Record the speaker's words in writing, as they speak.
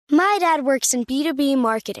My dad works in B2B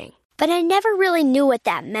marketing, but I never really knew what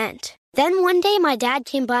that meant. Then one day my dad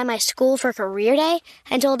came by my school for career day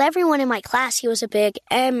and told everyone in my class he was a big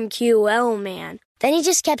MQL man. Then he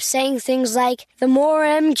just kept saying things like, the more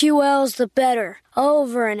MQLs, the better,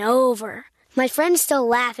 over and over. My friends still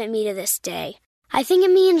laugh at me to this day. I think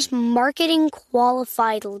it means marketing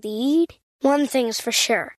qualified lead. One thing's for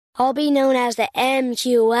sure. I'll be known as the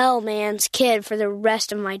MQL man's kid for the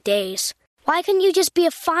rest of my days. Why couldn't you just be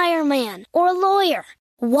a fireman or a lawyer?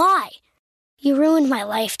 Why? You ruined my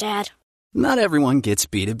life, Dad. Not everyone gets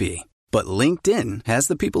B2B, but LinkedIn has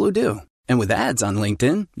the people who do. And with ads on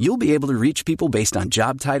LinkedIn, you'll be able to reach people based on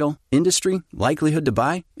job title, industry, likelihood to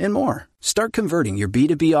buy, and more. Start converting your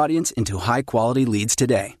B2B audience into high-quality leads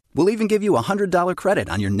today. We'll even give you a $100 credit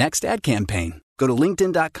on your next ad campaign. Go to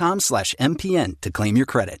linkedin.com/MPN to claim your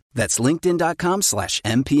credit. That's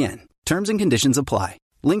linkedin.com/MPN. Terms and conditions apply.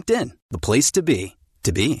 LinkedIn, the place to be,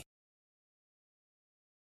 to be.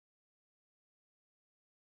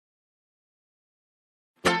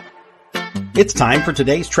 It's time for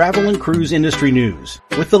today's travel and cruise industry news.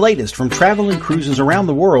 With the latest from travel and cruises around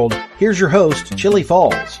the world, here's your host, Chillie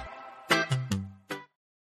Falls.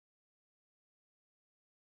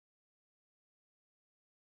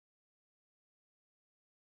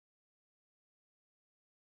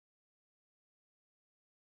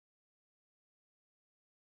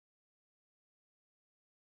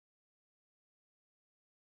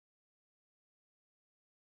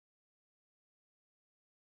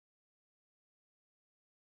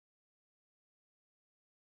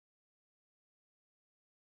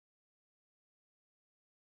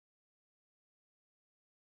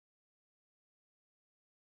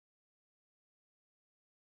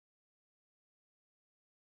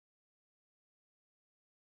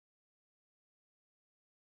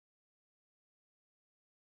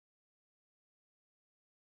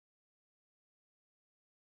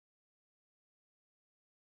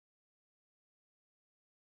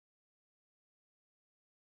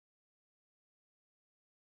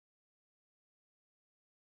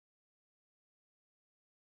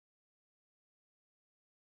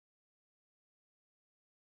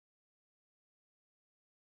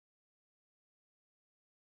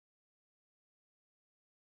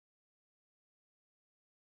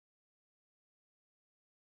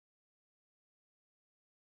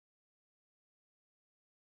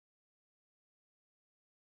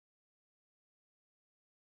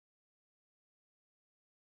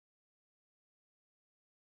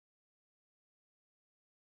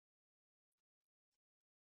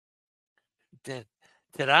 Did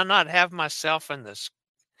I not have myself in the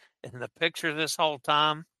picture this whole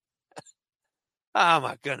time? Oh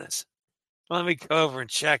my goodness. Let me go over and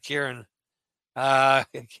check here and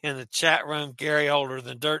in the chat room, Gary Older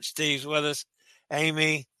than Dirt Steve's with us.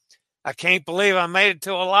 Amy, I can't believe I made it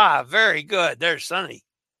to alive. Very good. There's Sonny.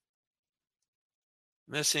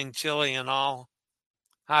 Missing Chillie and all.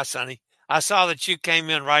 Hi, Sonny. I saw that you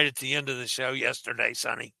came in right at the end of the show yesterday,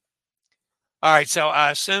 Sonny. All right, so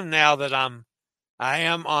I assume now that I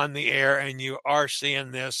am on the air and you are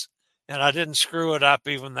seeing this, and I didn't screw it up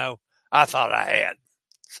even though I thought I had.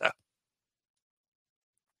 So,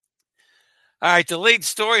 all right, the lead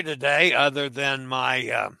story today, other than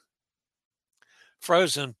my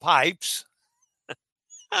frozen pipes,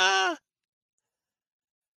 the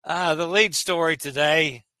lead story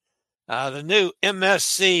today, the new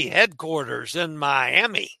MSC headquarters in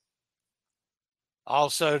Miami.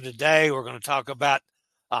 Also today, we're going to talk about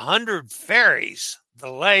 100 ferries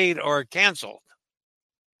delayed or canceled.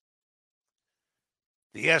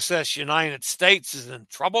 The SS United States is in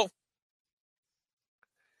trouble.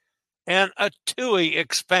 And a TUI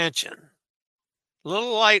expansion. A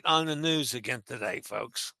little light on the news again today,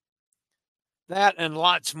 folks. That and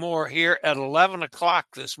lots more here at 11 o'clock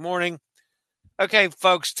this morning. Okay,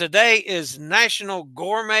 folks, today is National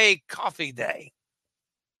Gourmet Coffee Day.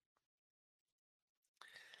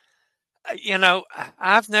 You know,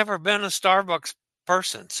 I've never been a Starbucks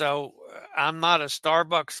person, so I'm not a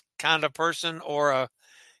Starbucks kind of person or a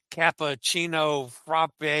cappuccino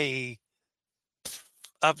frappe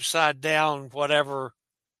upside down, whatever,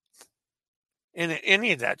 in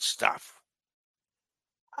any of that stuff.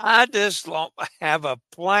 I just have a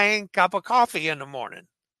plain cup of coffee in the morning.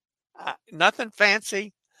 Nothing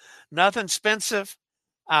fancy, nothing expensive.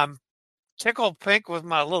 I'm tickled pink with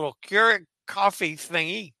my little Keurig coffee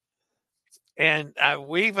thingy. And I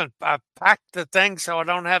packed the thing so I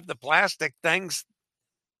don't have the plastic things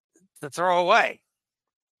to throw away.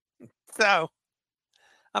 So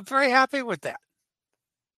I'm very happy with that.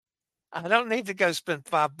 I don't need to go spend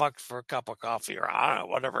 $5 for a cup of coffee or I don't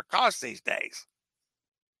know, whatever it costs these days.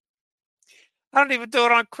 I don't even do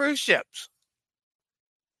it on cruise ships.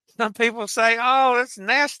 Some people say, oh, it's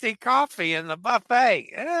nasty coffee in the buffet.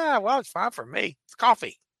 Yeah, well, it's fine for me. It's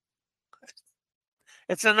coffee.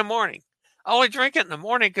 It's in the morning. I only drink it in the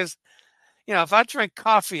morning because, if I drink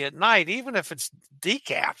coffee at night, even if it's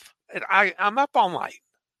decaf, I'm up all night.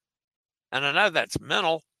 And I know that's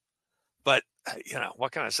mental, but,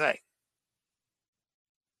 what can I say?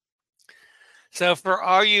 So for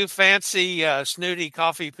all you fancy, snooty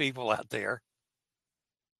coffee people out there,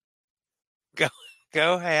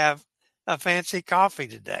 go have a fancy coffee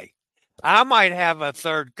today. I might have a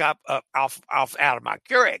third cup off out of my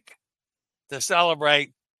Keurig to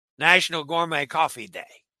celebrate National Gourmet Coffee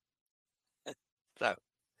Day. So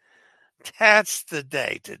that's the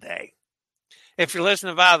day today. If you're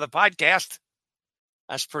listening via the podcast,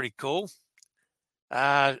 that's pretty cool.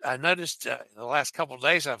 I noticed the last couple of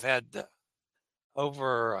days I've had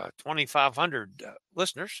over 2,500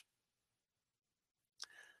 listeners.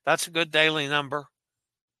 That's a good daily number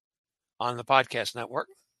on the podcast network.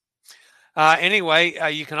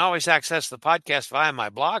 Anyway, you can always access the podcast via my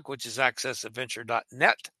blog, which is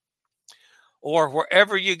accessadventure.net, or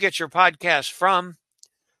wherever you get your podcast from.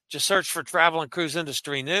 Just search for Travel and Cruise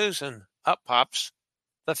Industry News, and up pops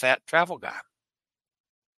the Fat Travel Guy.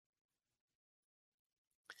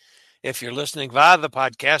 If you're listening via the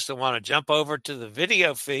podcast and want to jump over to the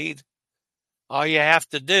video feed, all you have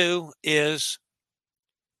to do is,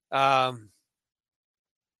 what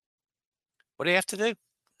do you have to do?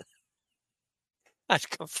 I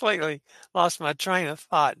completely lost my train of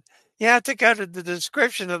thought. You have to go to the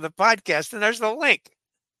description of the podcast, and there's the link.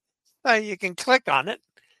 So you can click on it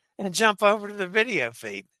and jump over to the video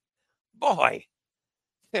feed. Boy,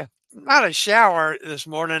 not a shower this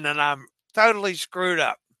morning, and I'm totally screwed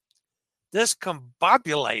up.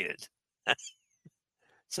 Discombobulated.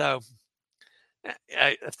 So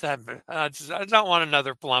I don't want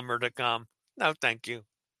another plumber to come. No, thank you.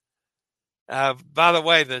 By the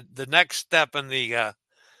way, the next step in the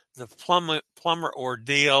plumber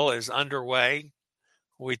ordeal is underway.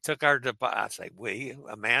 We took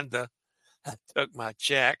Amanda took my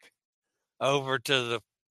check over to the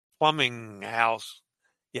plumbing house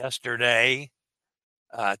yesterday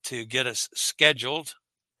to get us scheduled.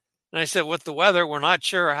 And I said, with the weather, we're not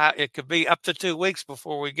sure how it could be up to 2 weeks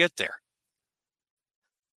before we get there.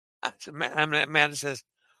 I said, Amanda says,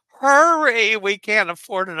 hurry, we can't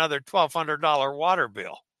afford another $1,200 water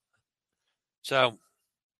bill. So,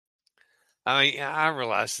 I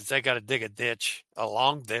realized that they got to dig a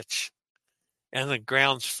long ditch, and the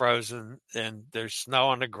ground's frozen, and there's snow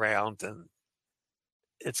on the ground, and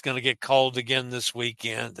it's going to get cold again this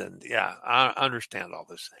weekend. And yeah, I understand all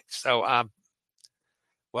those things. So I'm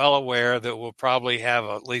well aware that we'll probably have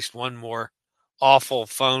at least one more awful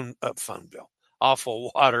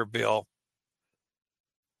awful water bill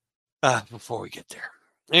before we get there.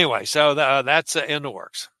 Anyway, so that's in the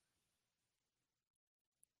works.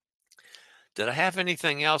 Did I have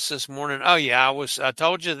anything else this morning? Oh yeah, I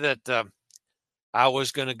told you that I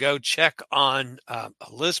was going to go check on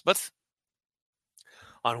Elizabeth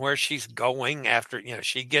on where she's going after,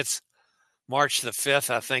 she gets March the 5th,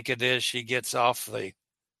 I think it is. She gets off the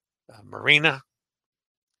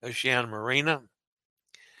Oceana Marina.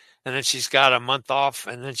 And then she's got a month off,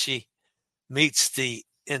 and then she meets the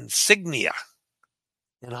Insignia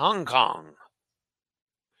in Hong Kong.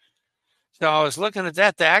 So I was looking at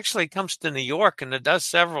that. That actually comes to New York, and it does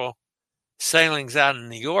several sailings out of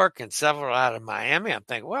New York and several out of Miami. I'm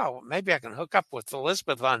thinking, well, maybe I can hook up with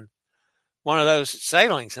Elizabeth on one of those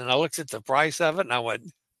sailings. And I looked at the price of it, and I went,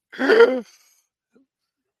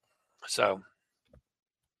 so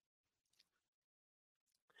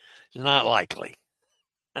it's not likely.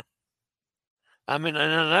 I mean, I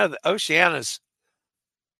know that Oceana's,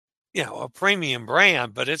 a premium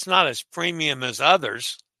brand, but it's not as premium as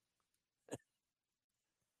others.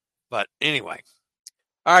 But anyway,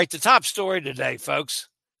 all right, the top story today, folks,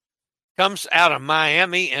 comes out of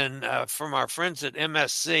Miami and from our friends at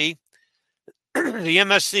MSC. The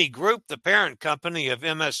MSC Group, the parent company of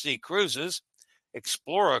MSC Cruises,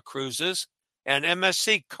 Explora Cruises, and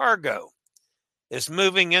MSC Cargo, is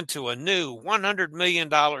moving into a new $100 million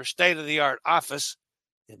state-of-the-art office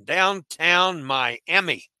in downtown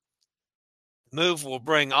Miami. The move will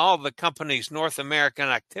bring all the company's North American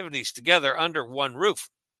activities together under one roof.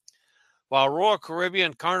 While Royal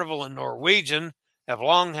Caribbean, Carnival, and Norwegian have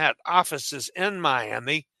long had offices in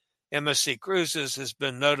Miami, MSC Cruises has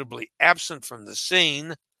been notably absent from the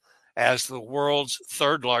scene as the world's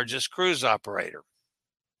third largest cruise operator.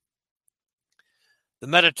 The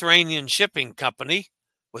Mediterranean Shipping Company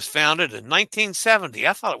was founded in 1970.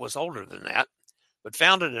 I thought it was older than that. but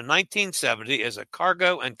founded in 1970 as a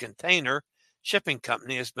cargo and container shipping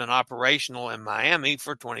company, has been operational in Miami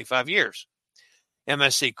for 25 years.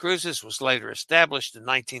 MSC Cruises was later established in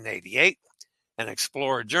 1988 and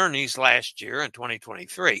Explorer Journeys last year in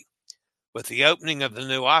 2023. With the opening of the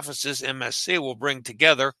new offices, MSC will bring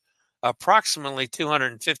together approximately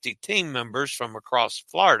 250 team members from across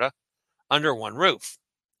Florida under one roof.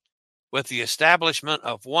 With the establishment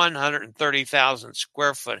of 130,000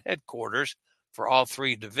 square foot headquarters for all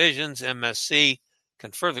three divisions, MSC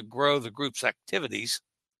can further grow the group's activities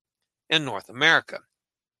in North America.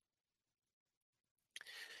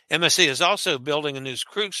 MSC is also building a new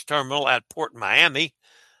cruise terminal at Port Miami,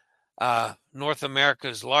 North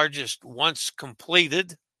America's largest. Once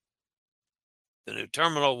completed, the new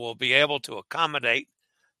terminal will be able to accommodate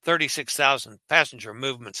 36,000 passenger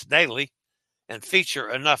movements daily and feature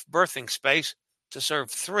enough berthing space to serve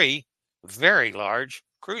 3 very large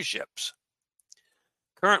cruise ships.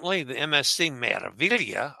 Currently, the MSC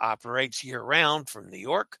Meraviglia operates year-round from New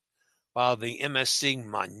York, while the MSC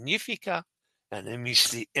Magnifica and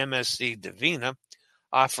MSC Divina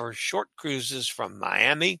offer short cruises from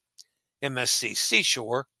Miami. MSC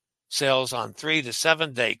Seashore sails on 3 to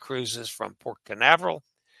 7 day cruises from Port Canaveral,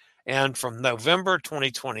 and from November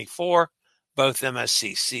 2024, both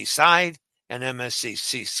MSC Seaside and MSC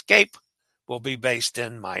Seascape will be based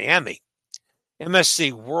in Miami.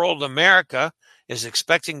 MSC World America is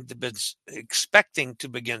expecting to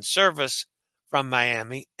begin service from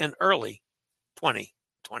Miami in early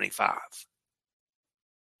 2025.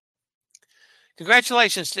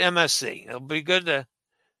 Congratulations to MSC. It'll be good to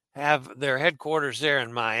have their headquarters there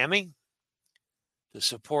in Miami to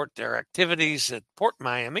support their activities at Port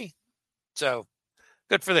Miami. So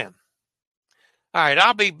good for them. All right,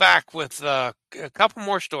 I'll be back with a couple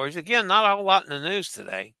more stories. Again, not a whole lot in the news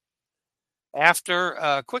today, after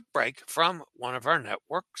a quick break from one of our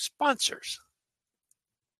network sponsors.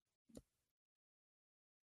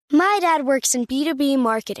 My dad works in B2B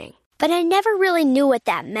marketing, but I never really knew what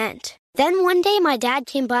that meant. Then one day my dad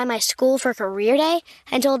came by my school for career day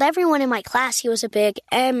and told everyone in my class he was a big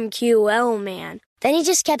MQL man. Then he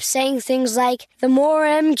just kept saying things like, "The more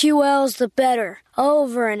MQLs, the better,"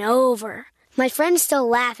 over and over. My friends still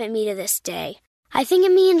laugh at me to this day. I think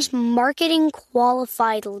it means marketing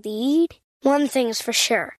qualified lead. One thing's for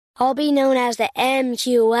sure, I'll be known as the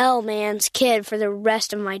MQL man's kid for the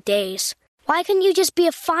rest of my days. Why couldn't you just be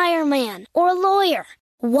a fireman or a lawyer?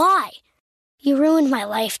 Why? You ruined my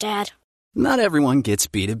life, Dad. Not everyone gets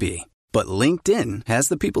B2B, but LinkedIn has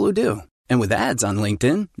the people who do. And with ads on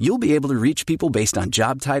LinkedIn, you'll be able to reach people based on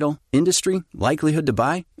job title, industry, likelihood to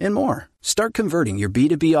buy, and more. Start converting your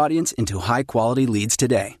B2B audience into high-quality leads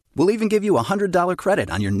today. We'll even give you a $100 credit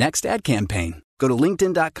on your next ad campaign. Go to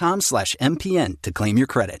linkedin.com/MPN to claim your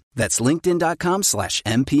credit. That's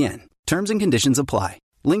linkedin.com/MPN. Terms and conditions apply.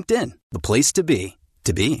 LinkedIn, the place to be,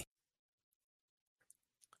 to be.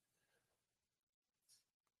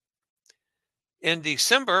 In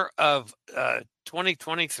December of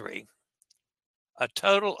 2023, a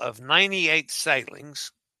total of 98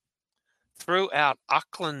 sailings throughout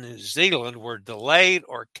Auckland, New Zealand were delayed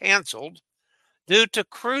or canceled due to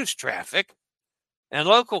cruise traffic, and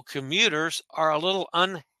local commuters are a little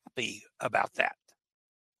unhappy about that.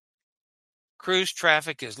 Cruise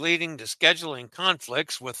traffic is leading to scheduling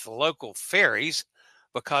conflicts with the local ferries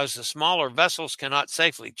because the smaller vessels cannot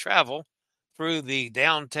safely travel through the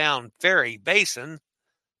downtown ferry basin,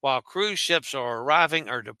 while cruise ships are arriving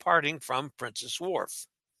or departing from Princess Wharf.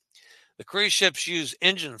 The cruise ships use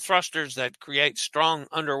engine thrusters that create strong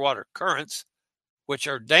underwater currents, which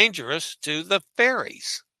are dangerous to the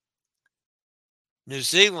ferries. New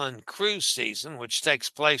Zealand cruise season, which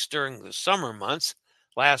takes place during the summer months,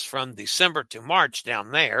 lasts from December to March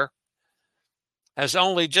down there, has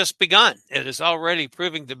only just begun. It is already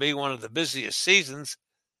proving to be one of the busiest seasons,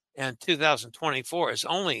 and 2024 is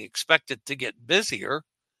only expected to get busier,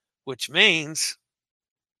 which means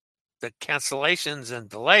the cancellations and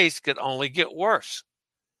delays could only get worse.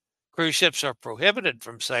 Cruise ships are prohibited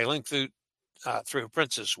from sailing through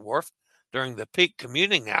Princess Wharf during the peak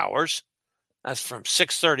commuting hours. That's from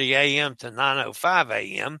 6:30 a.m. to 9:05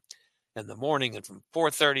 a.m. in the morning, and from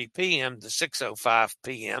 4:30 p.m. to 6:05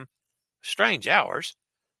 p.m., strange hours,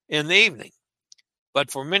 in the evening.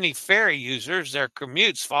 But for many ferry users, their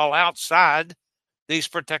commutes fall outside these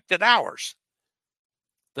protected hours.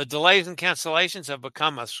 The delays and cancellations have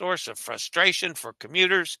become a source of frustration for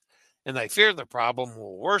commuters, and they fear the problem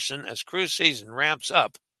will worsen as cruise season ramps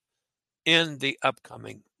up in the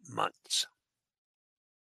upcoming months.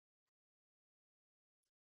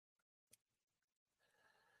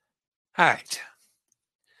 All right.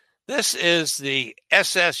 This is the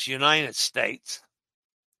SS United States.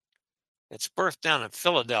 It's berthed down in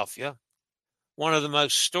Philadelphia, one of the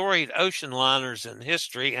most storied ocean liners in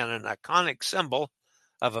history and an iconic symbol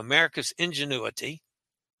of America's ingenuity.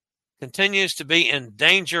 Continues to be in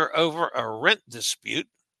danger over a rent dispute,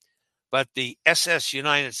 but the SS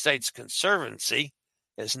United States Conservancy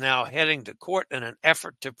is now heading to court in an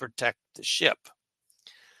effort to protect the ship.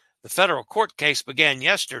 The federal court case began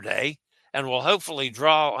yesterday and will hopefully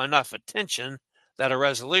draw enough attention that a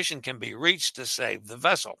resolution can be reached to save the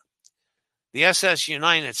vessel. The SS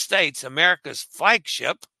United States, America's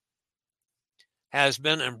flagship, has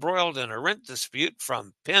been embroiled in a rent dispute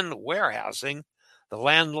from Penn Warehousing, the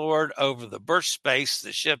landlord over the berth space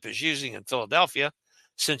the ship is using in Philadelphia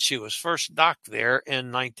since she was first docked there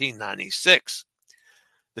in 1996.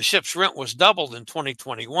 The ship's rent was doubled in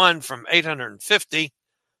 2021 from $850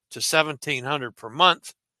 to $1,700 per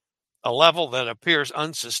month, a level that appears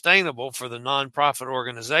unsustainable for the nonprofit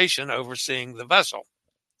organization overseeing the vessel.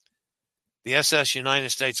 The SS United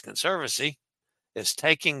States Conservancy is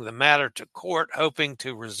taking the matter to court, hoping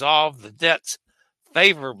to resolve the debts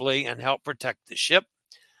favorably and help protect the ship.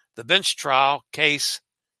 The bench trial case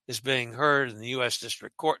is being heard in the U.S.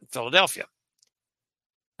 District Court in Philadelphia.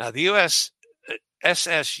 Now, the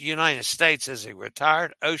SS United States is a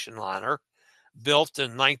retired ocean liner built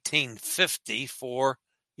in 1950 for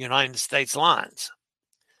United States Lines.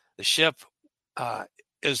 The ship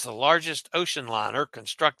is the largest ocean liner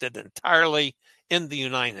constructed entirely in the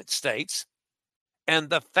United States and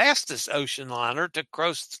the fastest ocean liner to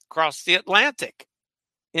cross the Atlantic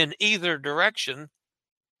in either direction,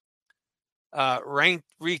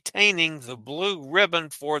 retaining the blue ribbon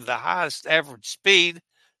for the highest average speed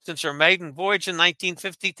since her maiden voyage in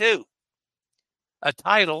 1952, a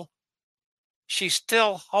title she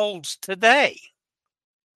still holds today.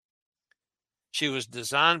 She was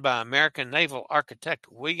designed by American naval architect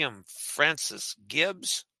William Francis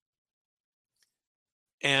Gibbs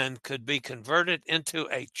and could be converted into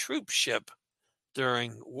a troop ship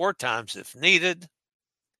during war times if needed,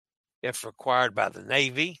 if required by the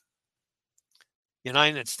Navy.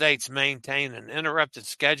 United States maintained an uninterrupted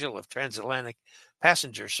schedule of transatlantic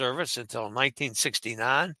passenger service until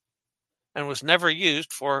 1969 and was never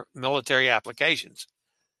used for military applications.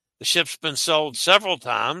 The ship's been sold several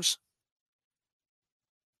times,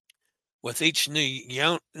 with each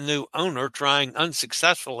new owner trying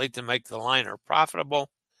unsuccessfully to make the liner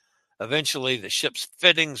profitable. Eventually, the ship's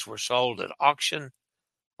fittings were sold at auction.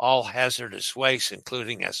 All hazardous waste,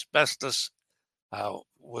 including asbestos,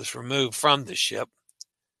 was removed from the ship,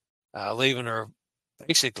 leaving her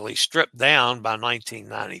basically stripped down by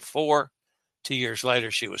 1994. 2 years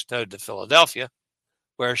later, she was towed to Philadelphia,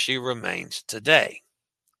 where she remains today.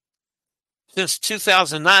 Since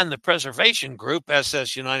 2009, the preservation group,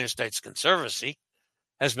 SS United States Conservancy,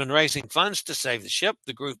 has been raising funds to save the ship.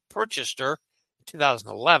 The group purchased her in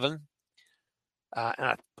 2011, and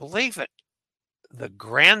I believe the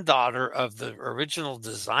granddaughter of the original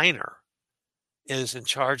designer is in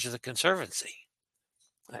charge of the Conservancy.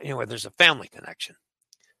 Anyway, there's a family connection.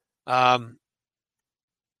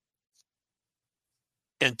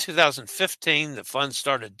 In 2015, the funds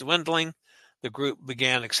started dwindling. The group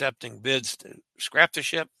began accepting bids to scrap the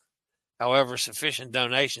ship. However, sufficient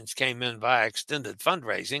donations came in via extended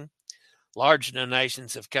fundraising. Large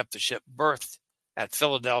donations have kept the ship berthed at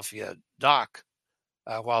Philadelphia dock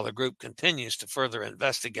while the group continues to further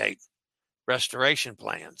investigate restoration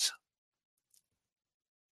plans.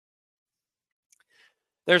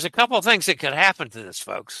 There's a couple of things that could happen to this,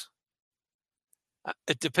 folks.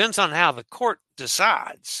 It depends on how the court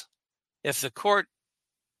decides. If the court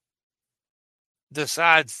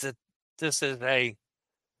decides that this is a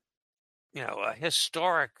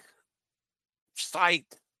historic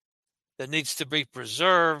site that needs to be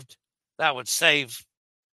preserved, that would save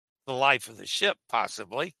the life of the ship,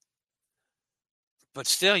 possibly. But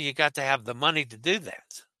still, you got to have the money to do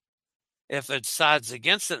that. If it sides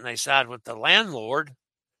against it and they side with the landlord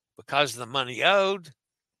because of the money owed,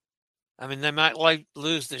 they might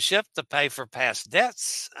lose the ship to pay for past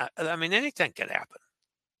debts. Anything could happen.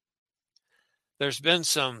 There's been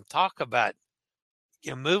some talk about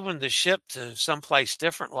moving the ship to someplace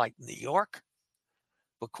different like New York.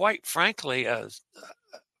 But quite frankly, a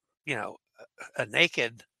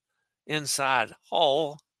naked inside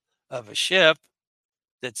hull of a ship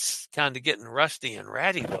that's kind of getting rusty and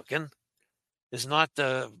ratty looking is not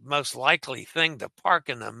the most likely thing to park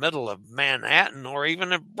in the middle of Manhattan or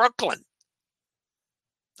even in Brooklyn.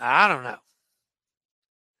 I don't know.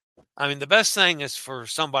 The best thing is for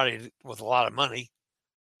somebody with a lot of money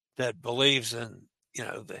that believes in,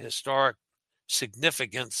 the historic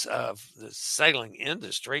significance of the sailing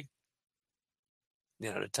industry,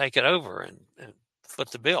 to take it over and foot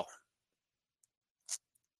the bill.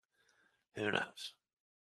 Who knows?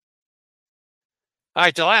 All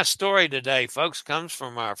right, the last story today, folks, comes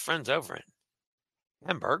from our friends over in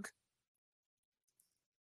Hamburg.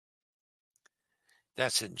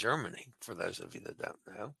 That's in Germany, for those of you that don't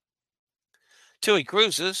know. TUI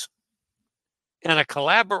Cruises, in a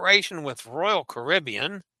collaboration with Royal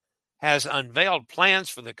Caribbean, has unveiled plans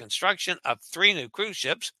for the construction of 3 new cruise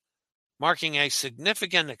ships, marking a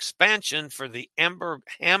significant expansion for the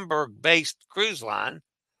Hamburg-based cruise line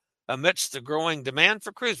amidst the growing demand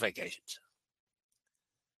for cruise vacations.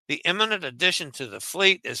 The imminent addition to the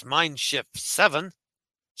fleet is Mein Schiff 7,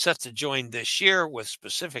 set to join this year, with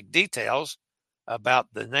specific details about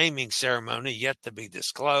the naming ceremony yet to be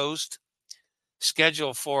disclosed.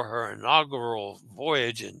 Scheduled for her inaugural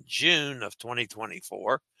voyage in June of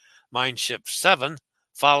 2024, Mein Schiff 7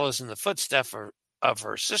 follows in the footsteps of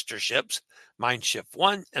her sister ships, Mein Schiff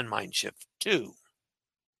 1 and Mein Schiff 2.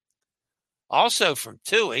 Also from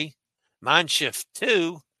TUI, Mein Schiff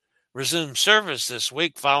 2 resumed service this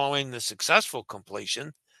week following the successful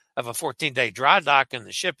completion of a 14-day dry dock in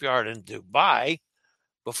the shipyard in Dubai,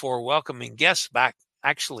 before welcoming guests back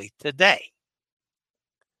actually today.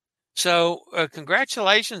 So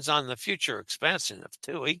congratulations on the future expansion of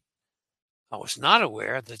TUI. I was not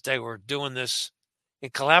aware that they were doing this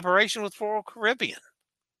in collaboration with Royal Caribbean.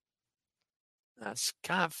 That's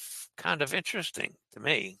kind of interesting to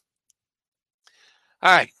me.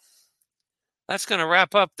 All right. That's going to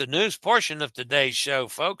wrap up the news portion of today's show,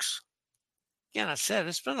 folks. Again, I said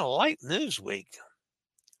it's been a light news week,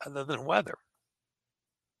 other than weather.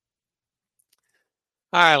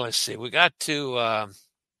 All right, let's see. We got to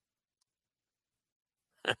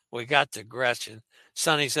Gretchen.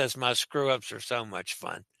 Sonny says, my screw-ups are so much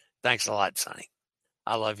fun. Thanks a lot, Sonny.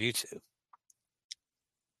 I love you too.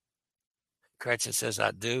 Gretchen says,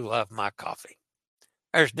 I do love my coffee.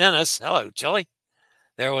 There's Dennis. Hello, Chili.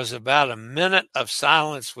 There was about a minute of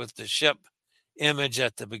silence with the ship image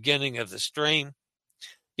at the beginning of the stream.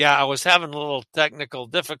 Yeah, I was having a little technical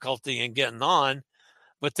difficulty in getting on,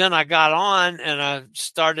 but then I got on and I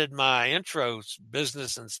started my intro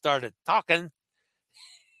business and started talking,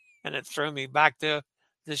 and it threw me back to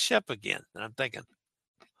the ship again. And I'm thinking,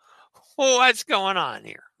 what's going on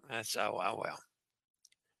here? So, well.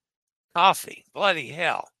 Coffee, bloody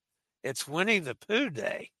hell. It's Winnie the Pooh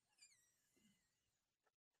Day.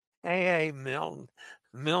 A.A.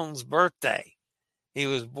 Milne's birthday. He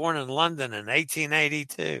was born in London in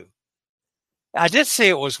 1882. I did see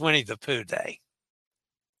it was Winnie the Pooh Day.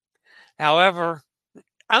 However,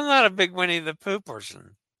 I'm not a big Winnie the Pooh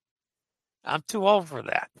person. I'm too old for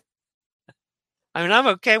that. I mean, I'm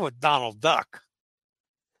okay with Donald Duck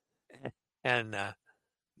and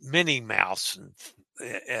Minnie Mouse and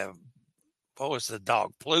what was the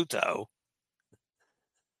dog? Pluto.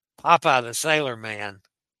 Popeye the Sailor Man.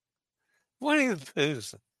 Winnie the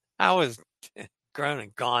Pooh's. I was grown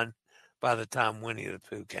and gone by the time Winnie the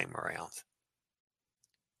Pooh came around.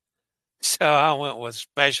 So I went with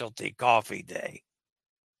Specialty Coffee Day.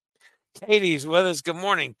 Katie's with us. Good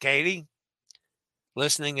morning, Katie.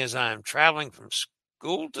 Listening as I am traveling from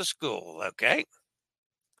school to school. Okay.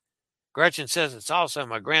 Gretchen says it's also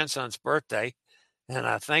my grandson's birthday, and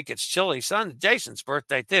I think it's Chili's son Jason's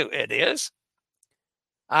birthday too. It is.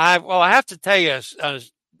 I have to tell you a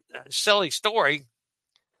silly story.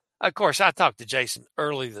 Of course, I talked to Jason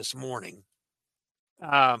early this morning.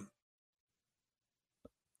 And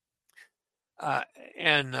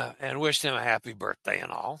wished him a happy birthday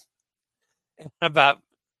and all. And about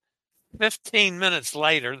 15 minutes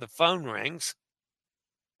later, the phone rings,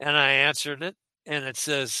 and I answered it, and it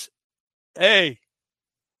says, "Hey,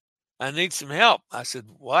 I need some help." I said,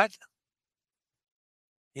 "What?"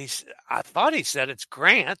 I thought he said it's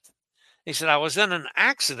Grant. He said, "I was in an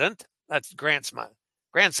accident." That's Grant's my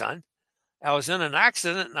grandson. "I was in an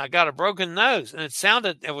accident and I got a broken nose." And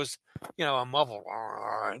it was, a muffled,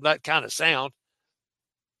 that kind of sound.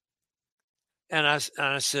 And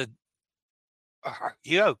I said, "Are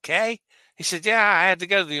you okay?" He said, "Yeah, I had to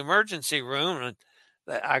go to the emergency room and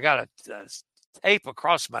I got a tape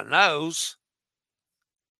across my nose."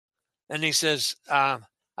 And he says, "I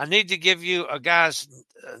need to give you a guy's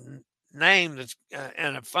name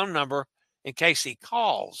and a phone number in case he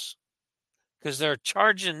calls, because they're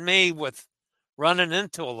charging me with running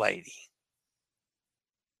into a lady."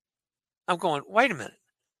 I'm going, wait a minute.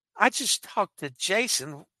 I just talked to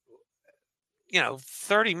Jason,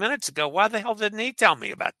 30 minutes ago. Why the hell didn't he tell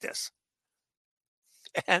me about this?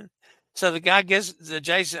 And So the guy gives the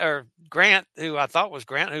Jason or Grant, who I thought was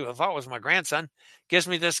my grandson, gives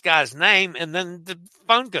me this guy's name, and then the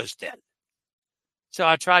phone goes dead. So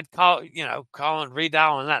I tried calling,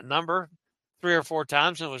 redialing that number 3 or 4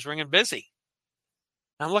 times, and it was ringing busy.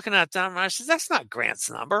 I'm looking at that, and I said, "That's not Grant's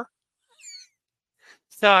number."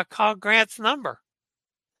 So I called Grant's number,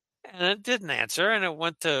 and it didn't answer, and it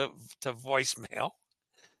went to voicemail.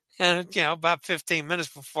 And about 15 minutes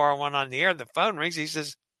before I went on the air, the phone rings. He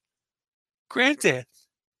says, "Granddad,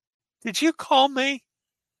 did you call me?"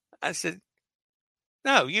 I said,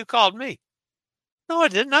 "No, you called me." "No, I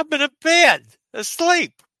didn't. I've been in bed,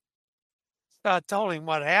 asleep." So I told him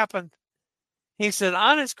what happened. He said,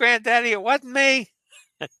 "Honest, Granddaddy, it wasn't me."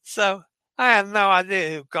 So I have no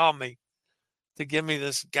idea who called me to give me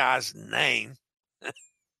this guy's name.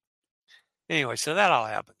 Anyway, so that all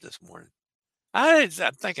happened this morning. I'm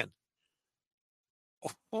thinking,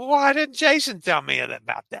 why didn't Jason tell me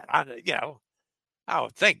about that? I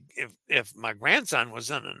would think if my grandson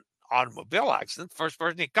was in an automobile accident, the first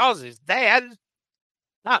person he calls is his dad,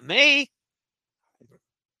 not me.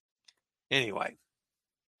 Anyway,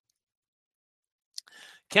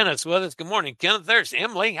 Kenneth's with us. Good morning, Kenneth. There's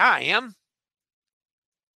Emily. Hi, Em.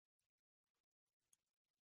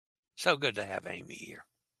 So good to have Amy here.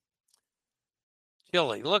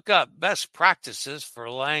 Chili, look up best practices for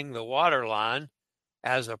laying the water line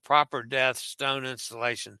as a proper depth stone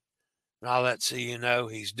installation. And I'll let so you know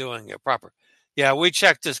he's doing it proper. Yeah, we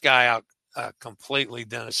checked this guy out completely,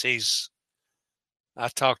 Dennis. I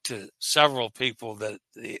talked to several people that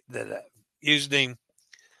used him.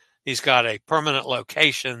 He's got a permanent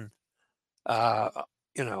location. Amanda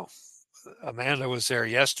was there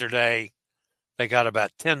yesterday. They got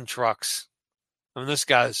about 10 trucks. I mean, this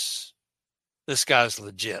guy's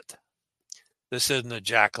legit. This isn't a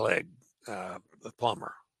jackleg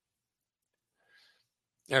plumber.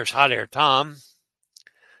 There's Hot Air Tom.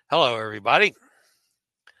 Hello, everybody.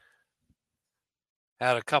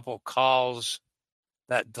 Had a couple calls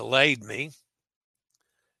that delayed me.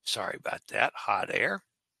 Sorry about that, Hot Air.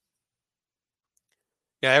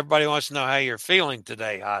 Yeah, everybody wants to know how you're feeling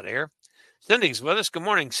today, Hot Air. Cindy's with us. Good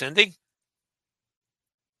morning, Cindy.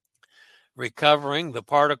 Recovering. The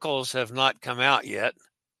particles have not come out yet.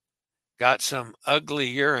 Got some ugly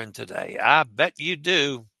urine today. I bet you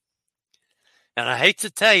do. And I hate to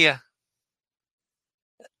tell you,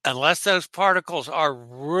 unless those particles are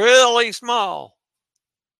really small,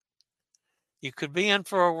 you could be in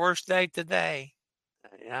for a worse day today.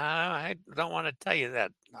 I don't want to tell you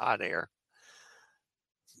that, Hot Air.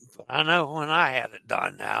 But I know when I had it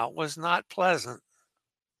done now, it was not pleasant.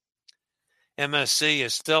 MSC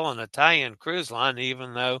is still an Italian cruise line,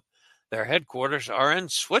 even though their headquarters are in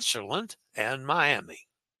Switzerland and Miami.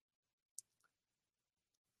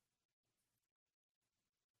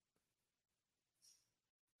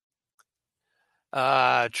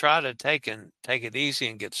 Try to take it easy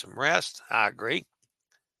and get some rest. I agree.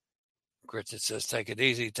 Gritchet says, take it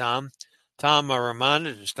easy, Tom. Tom, a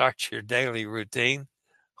reminder to start your daily routine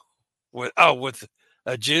with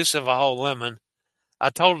a juice of a whole lemon. I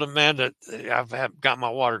told Amanda, I've got my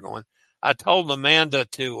water going. I told Amanda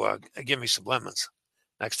to give me some lemons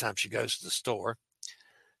next time she goes to the store.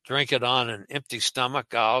 Drink it on an empty stomach.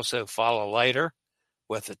 I also follow later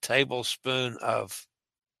with a tablespoon of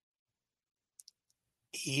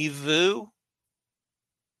Evoo.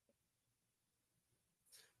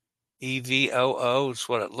 EVOO is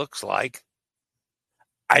what it looks like.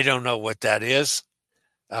 I don't know what that is.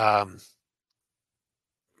 I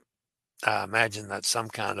imagine that's some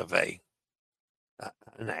kind of an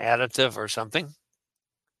additive or something.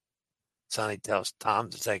 Sonny tells Tom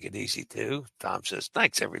to take it easy too. Tom says,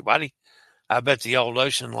 thanks, everybody. I bet the old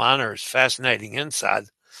ocean liner is fascinating inside.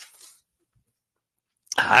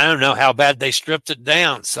 I don't know how bad they stripped it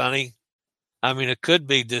down, Sonny. I mean, it could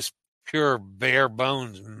be just pure bare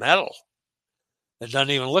bones metal. It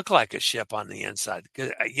doesn't even look like a ship on the inside.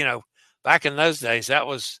 Back in those days, that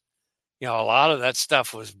was, a lot of that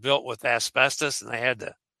stuff was built with asbestos, and they had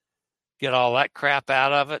to get all that crap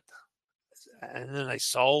out of it. And then they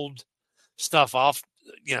sold stuff off,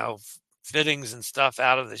 fittings and stuff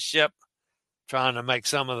out of the ship, trying to make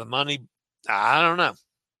some of the money. I don't know.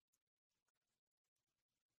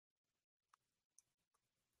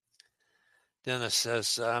 Dennis says,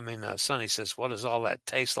 Sonny says, what does all that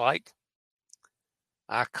taste like?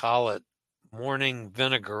 I call it morning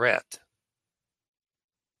vinaigrette.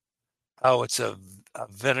 Oh, it's a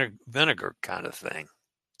vinegar kind of thing.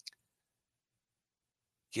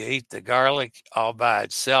 You eat the garlic all by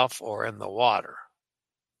itself or in the water.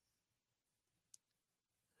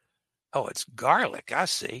 Oh, it's garlic. I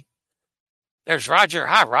see. There's Roger.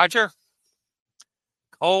 Hi, Roger.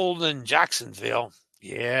 Cold in Jacksonville.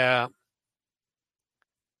 Yeah.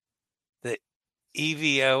 The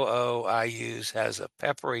EVOO I use has a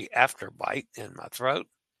peppery afterbite in my throat.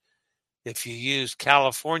 If you use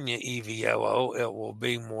California EVOO, it will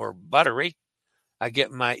be more buttery. I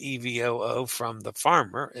get my EVOO from the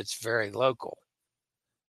farmer. It's very local.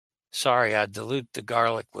 Sorry, I dilute the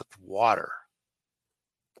garlic with water.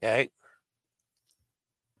 Okay.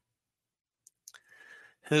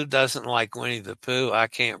 Who doesn't like Winnie the Pooh? I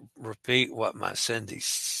can't repeat what my Cindy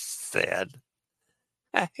said.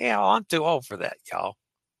 Hell, I'm too old for that, y'all.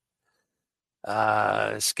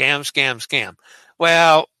 Scam.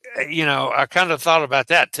 Well, I kind of thought about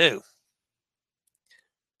that too.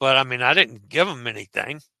 But I mean, I didn't give them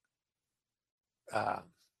anything. I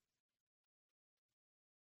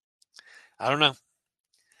don't know.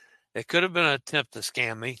 It could have been an attempt to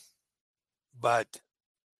scam me, but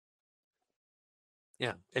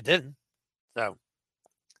yeah, it didn't. So,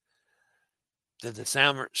 did the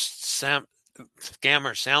scammer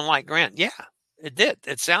sound like Grant? Yeah, it did.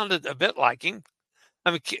 It sounded a bit like him. I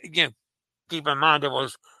mean, keep in mind it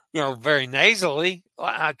was, very nasally.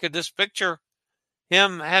 I could just picture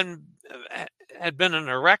him had been in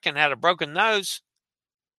a wreck and had a broken nose.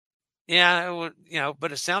 Yeah, it would,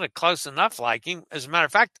 but it sounded close enough like him. As a matter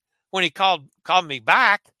of fact, when he called me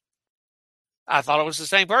back, I thought it was the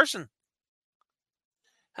same person.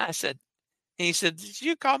 He said, "Did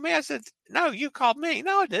you call me?" I said, "No, you called me."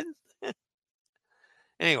 "No, I didn't."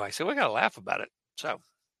 Anyway, so we got to laugh about it. So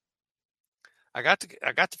I got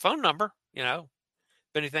the phone number, if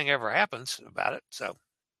anything ever happens about it. So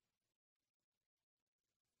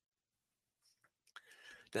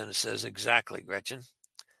Dennis says, "Exactly, Gretchen.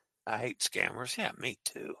 I hate scammers." Yeah, me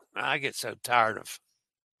too. I get so tired of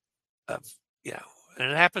and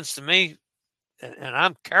it happens to me, and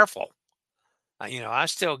I'm careful. I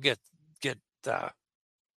still get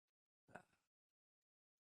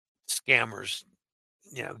scammers,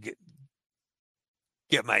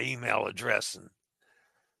 get my email address, and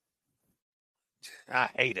I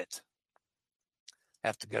hate it.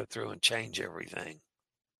 Have to go through and change everything.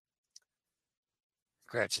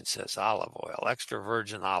 Gretchen says olive oil, extra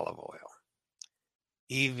virgin olive oil.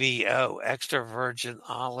 EVO, extra virgin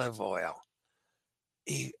olive oil.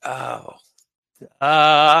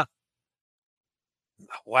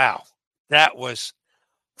 Wow. That was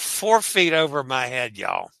 4 feet over my head,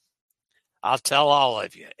 y'all. I'll tell all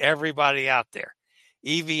of you, everybody out there,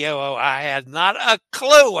 EVOO, I had not a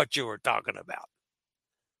clue what you were talking about.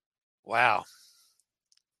 Wow.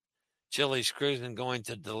 Chili's Cruising going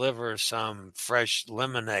to deliver some fresh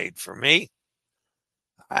lemonade for me.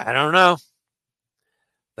 I don't know.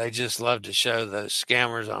 They just love to show those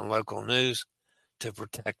scammers on local news to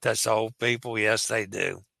protect us old people. Yes, they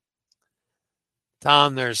do.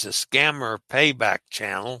 Tom, there's a scammer payback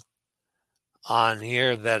channel on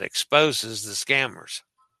here that exposes the scammers.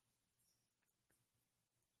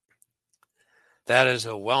 That is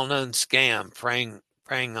a well-known scam preying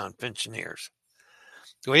on pensioners.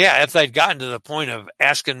 Well, yeah, if they'd gotten to the point of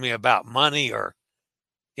asking me about money or,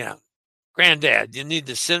 Granddad, you need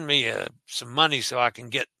to send me some money so I can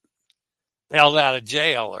get bailed out of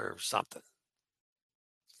jail or something.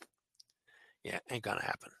 Yeah, ain't going to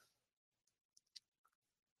happen.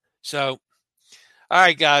 So, all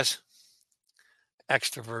right, guys.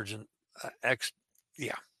 Extra virgin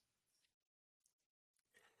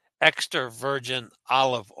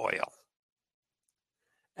olive oil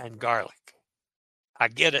and garlic. I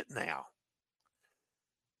get it now.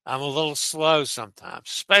 I'm a little slow sometimes,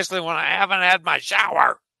 especially when I haven't had my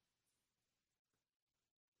shower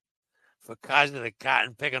because of the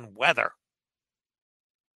cotton picking weather.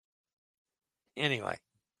 Anyway,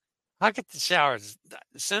 I'll get the showers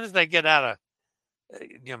as soon as they get out of,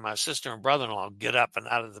 my sister and brother-in-law get up and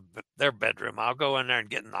out of their bedroom. I'll go in there and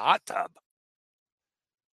get in the hot tub.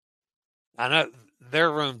 I know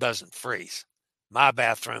their room doesn't freeze. My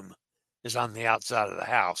bathroom is on the outside of the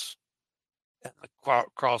house, and the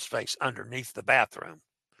crawl space underneath the bathroom,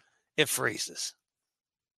 it freezes.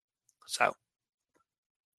 So, all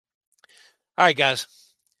right, guys,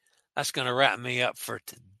 that's going to wrap me up for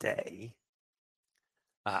today.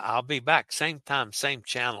 I'll be back same time, same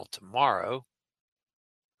channel tomorrow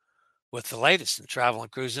with the latest in travel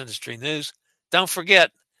and cruise industry news. Don't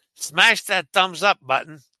forget, smash that thumbs up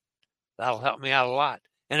button. That'll help me out a lot.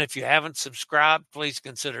 And if you haven't subscribed, please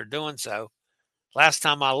consider doing so. Last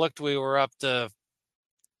time I looked, we were up to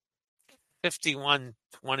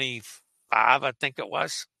 5125, I think it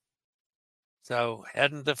was. So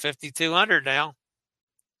heading to 5200 now.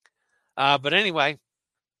 But anyway,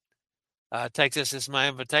 take this as my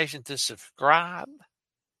invitation to subscribe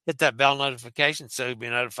Hit that bell notification so you'll be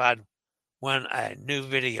notified when a new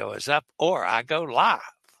video is up or I go live.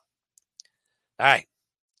 All right.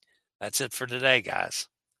 That's it for today, guys.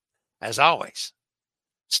 As always,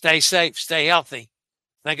 stay safe, stay healthy,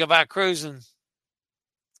 think about cruising,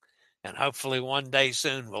 and hopefully one day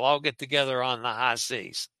soon we'll all get together on the high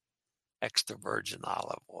seas. Extra virgin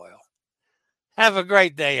olive oil. Have a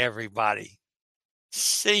great day, everybody.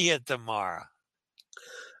 See you tomorrow.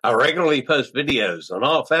 I regularly post videos on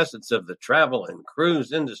all facets of the travel and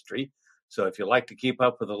cruise industry, so if you'd like to keep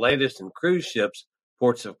up with the latest in cruise ships,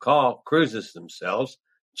 ports of call, cruises themselves,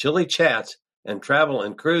 chilly chats, and travel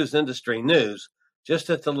and cruise industry news, just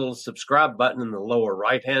hit the little subscribe button in the lower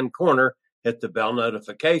right-hand corner, hit the bell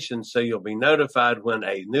notification so you'll be notified when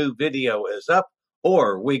a new video is up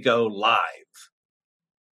or we go live.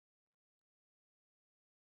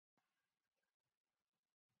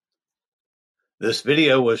 This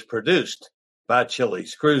video was produced by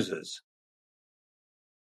Chili's Cruises.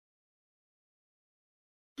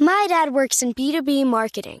 My dad works in B2B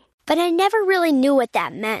marketing, but I never really knew what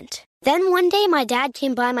that meant. Then one day my dad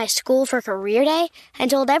came by my school for career day and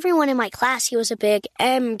told everyone in my class he was a big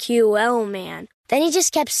MQL man. Then he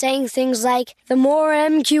just kept saying things like, the more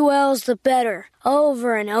MQLs, the better,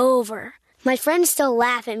 over and over. My friends still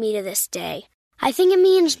laugh at me to this day. I think it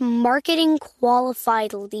means marketing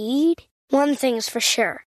qualified lead. One thing's for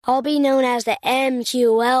sure, I'll be known as the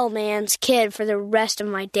MQL man's kid for the rest of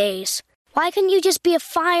my days. Why couldn't you just be a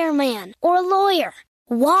fireman or a lawyer?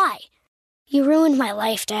 Why? You ruined my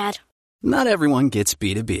life, Dad. Not everyone gets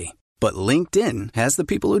B2B, but LinkedIn has the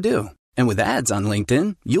people who do. And with ads on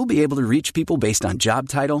LinkedIn, you'll be able to reach people based on job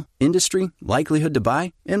title, industry, likelihood to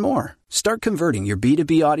buy, and more. Start converting your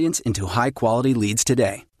B2B audience into high-quality leads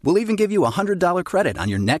today. We'll even give you a $100 credit on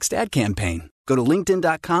your next ad campaign. Go to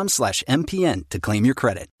linkedin.com/MPN to claim your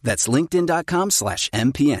credit. That's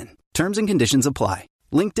linkedin.com/MPN. Terms and conditions apply.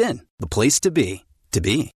 LinkedIn, the place to be.